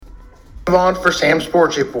Move on for Sam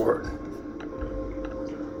Sports Report.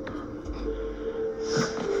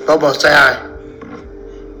 Bobo, say hi.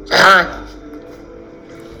 Say hi.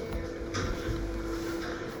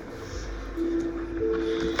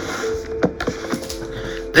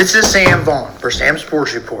 This is Sam Vaughn for Sam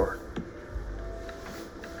Sports Report.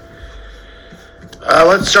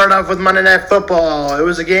 Let's start off with Monday Night Football. It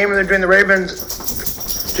was a game between the Ravens.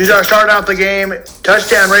 To start out the game,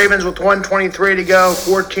 touchdown Ravens with 1:23 to go,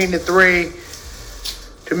 14-3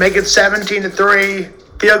 to make it 17-3.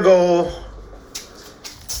 Field goal.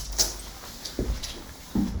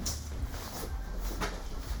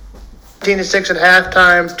 To 6 at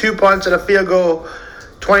halftime. 2 punts and a field goal.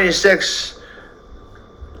 20-6.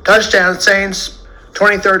 Touchdown Saints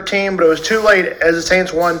 2013, but it was too late as the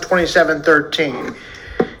Saints won 27-13.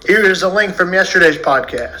 Here is a link from yesterday's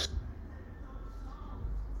podcast.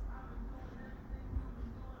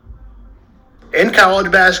 In college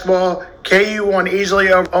basketball, KU won easily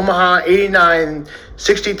over Omaha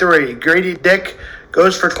 89-63. Grady Dick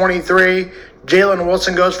goes for 23. Jalen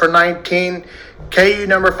Wilson goes for 19. KU,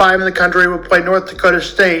 number 5 in the country, will play North Dakota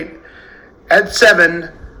State at 7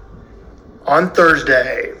 on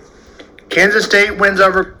Thursday. Kansas State wins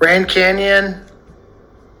over Grand Canyon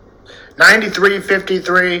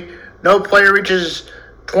 93-53. No player reaches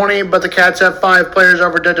 20, but the Cats have 5 players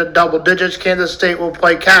over double digits. Kansas State will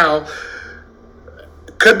play Cal.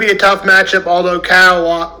 Could be a tough matchup, although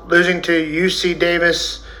Cal losing to UC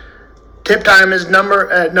Davis. Tip time is November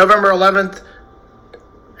 11th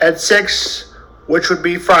at 6, which would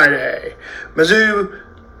be Friday. Mizzou,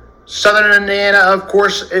 Southern Indiana, of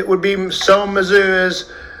course, it would be so Mizzou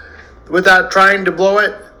is without trying to blow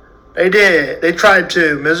it. They did. They tried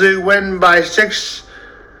to. Mizzou win by 6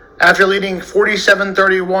 after leading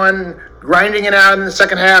 47-31, grinding it out in the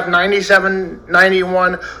second half,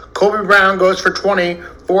 97-91. Kobe Brown goes for 20.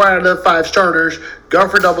 4 out of the 5 starters go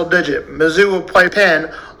for double digit. Mizzou will play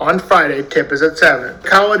Penn on Friday. Tip is at 7.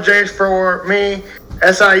 College age for me.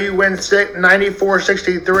 SIU wins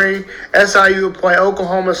 94-63. SIU will play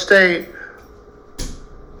Oklahoma State.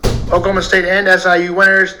 Oklahoma State and SIU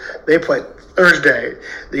winners. They play Thursday.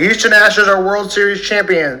 The Houston Astros are World Series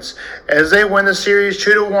champions as they win the series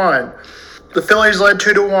 2-1. The Phillies led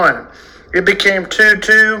 2-1. It became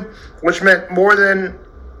 2-2, which meant more than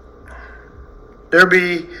there'd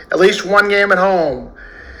be at least one game at home.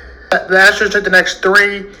 The Astros took the next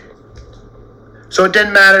 3, so it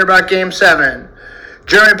didn't matter about Game 7.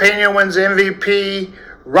 Jeremy Pena wins MVP.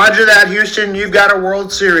 Roger that, Houston, you've got a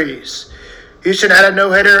World Series. Houston had a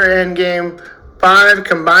no-hitter in Game 5,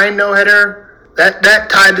 combined no-hitter. That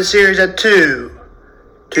tied the series at 2-2.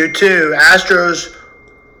 Astros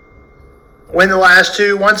win the last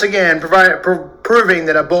 2, once again, proving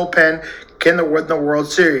that a bullpen can win the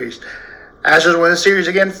World Series. Astros win the series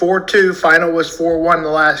again 4-2. Final was 4-1 in the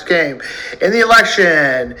last game. In the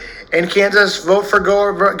election in Kansas, vote for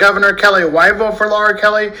Governor Kelly. Why vote for Laura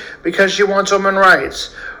Kelly? Because she wants women's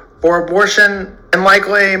rights. For abortion, and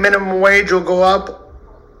likely minimum wage will go up.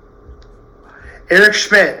 Eric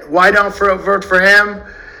Schmidt. Why don't vote for him?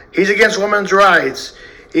 He's against women's rights.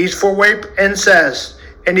 He's for rape, incest.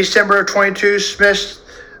 In December of 22, Smith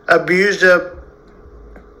abused a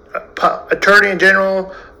attorney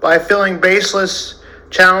general by filling baseless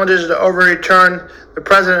challenges to overturn the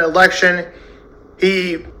president election.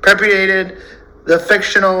 He perpetuated the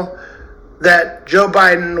fictional that Joe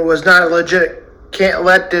Biden was not a legit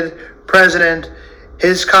elected president.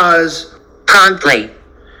 His cause promptly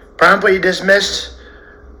dismissed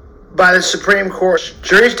by the Supreme Court.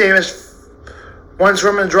 Sharice Davis wants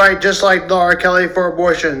women's right just like Laura Kelly for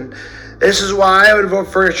abortion. This is why I would vote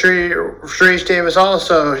for Sharice Davis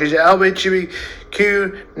also. She's an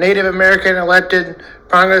LGBTQ Native American elected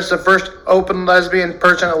Congress, the first open lesbian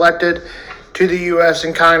person elected to the U.S.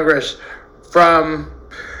 in Congress. From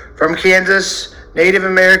Kansas, Native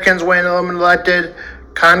Americans win elected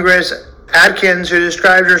Congress. Atkins, who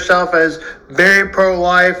describes herself as very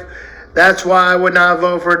pro-life. That's why I would not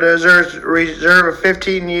vote for the reserve of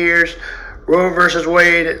 15 years. Roe versus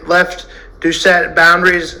Wade left to set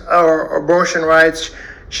boundaries or abortion rights.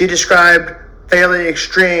 She described fairly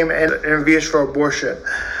extreme and views for abortion.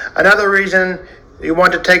 Another reason they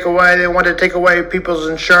want to take away people's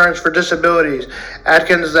insurance for disabilities.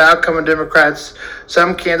 Atkins is the outcome of Democrats.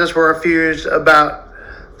 Some Kansas were refused about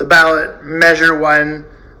the ballot measure when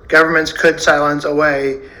governments could silence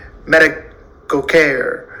away medical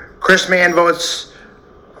care. Chris Mann votes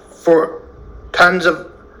for tons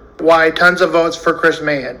of votes for Chris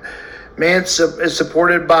Mann. Mann is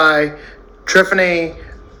supported by Tiffany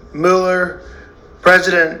Mueller,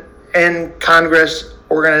 president and Congress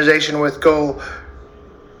organization with goal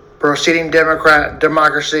proceeding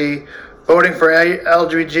democracy, voting for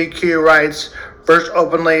LGBTQ rights, first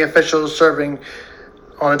openly officials serving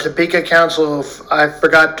on the Topeka Council. I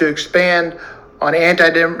forgot to expand on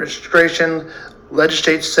anti-demonstration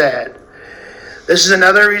legislate said. This is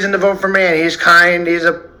another reason to vote for Mann. He's kind. He's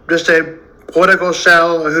just a political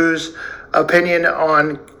shell whose opinion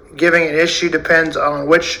on giving an issue depends on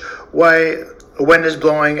which way the wind is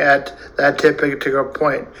blowing at that particular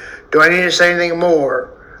point. Do I need to say anything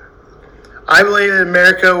more? I believe that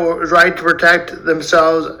America was right to protect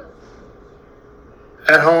themselves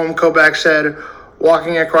at home, Kobach said,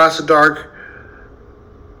 walking across the dark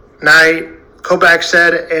night. Kobach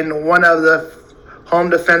said in one of the home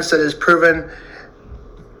defense that is proven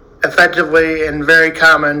effectively and very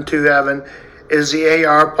common to having is the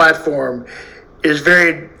AR platform. It is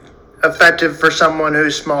very effective for someone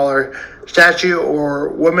who's smaller, statue or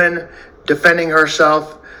woman defending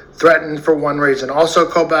herself, threatened for one reason. Also,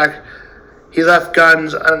 Kobach, he left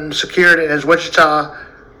guns unsecured in his Wichita.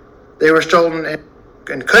 They were stolen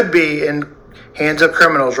and could be in hands of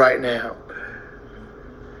criminals right now.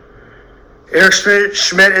 Eric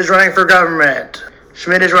Schmidt is running for government.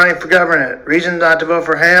 Reason not to vote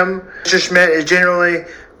for him. Mr. Schmidt is generally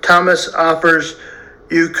Thomas offers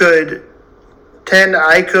you could tend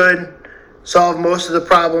I could solve most of the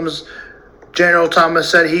problems. General Thomas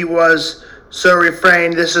said he was so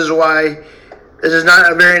refrained. This is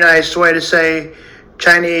not a very nice way to say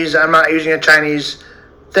Chinese. I'm not using a Chinese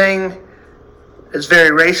thing. It's very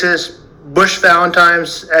racist. Bush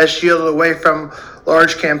Valentine's has shielded away from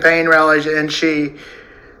large campaign rallies, and she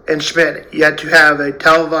and Schmidt yet to have a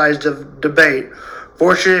televised debate.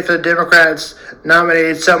 Fortunately for the Democrats,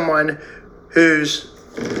 nominated someone who's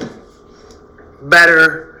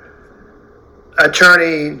better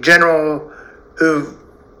attorney general, who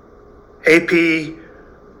AP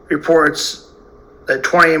reports that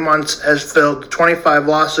 20 months has filled 25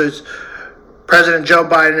 lawsuits. President Joe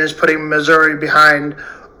Biden is putting Missouri behind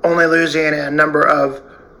only Louisiana in a number of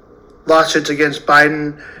lawsuits against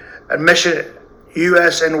Biden. Admission,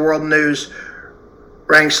 U.S. and World News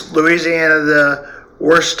ranks Louisiana the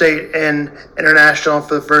worst state in international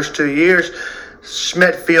for the first 2 years.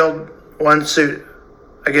 Schmidt filed one suit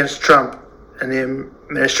against Trump and the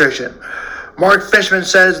administration. Mark Fishman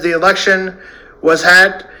says the election was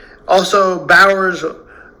hacked. Also, Bowers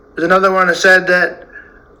is another one that said that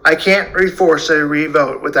I can't force a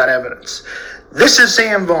re-vote without evidence. This is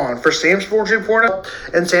Sam Vaughn for Sam Sports Report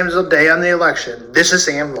and Sam's Day on the election. This is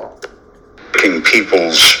Sam Vaughn.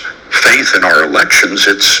 People's faith in our elections,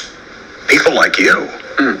 it's people like you.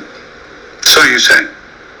 So you say.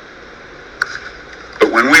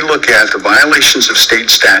 But when we look at the violations of state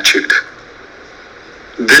statute,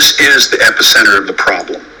 this is the epicenter of the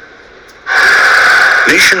problem.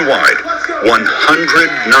 Nationwide,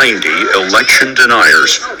 190 election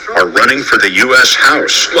deniers are running for the U.S.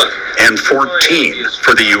 House and 14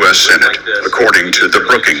 for the U.S. Senate, according to the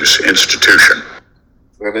Brookings Institution.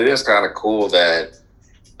 But it is kind of cool that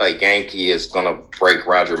a Yankee is going to break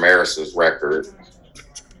Roger Maris's record.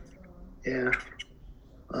 Yeah.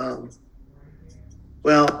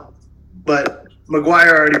 Well, but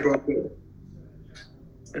McGuire already broke it.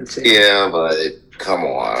 Yeah, but come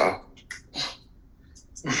on.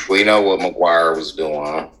 We know what McGuire was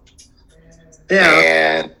doing.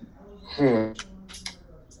 Yeah. And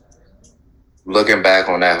looking back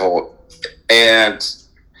on that whole... And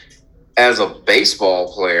as a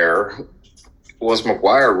baseball player, was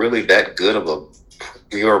McGuire really that good of a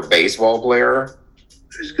pure baseball player?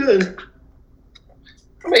 He's good.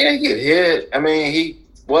 I mean, he get hit. I mean, he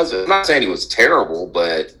wasn't... I'm not saying he was terrible,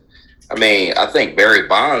 but... I mean, I think Barry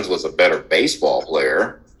Bonds was a better baseball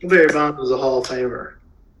player. Barry Bonds was a Hall of Famer.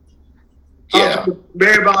 Yeah.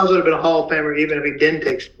 Barry Bonds would have been a Hall of Famer even if he didn't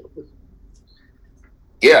take sports.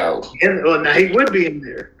 Yeah. Well, now he would be in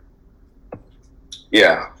there.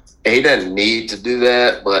 Yeah. He doesn't need to do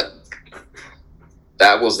that, but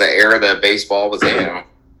that was the era that baseball was in.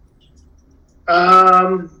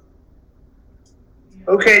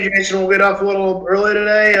 Okay, Jason, we'll get off a little early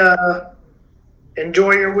today.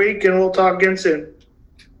 Enjoy your week, and we'll talk again soon.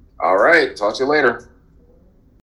 All right. Talk to you later.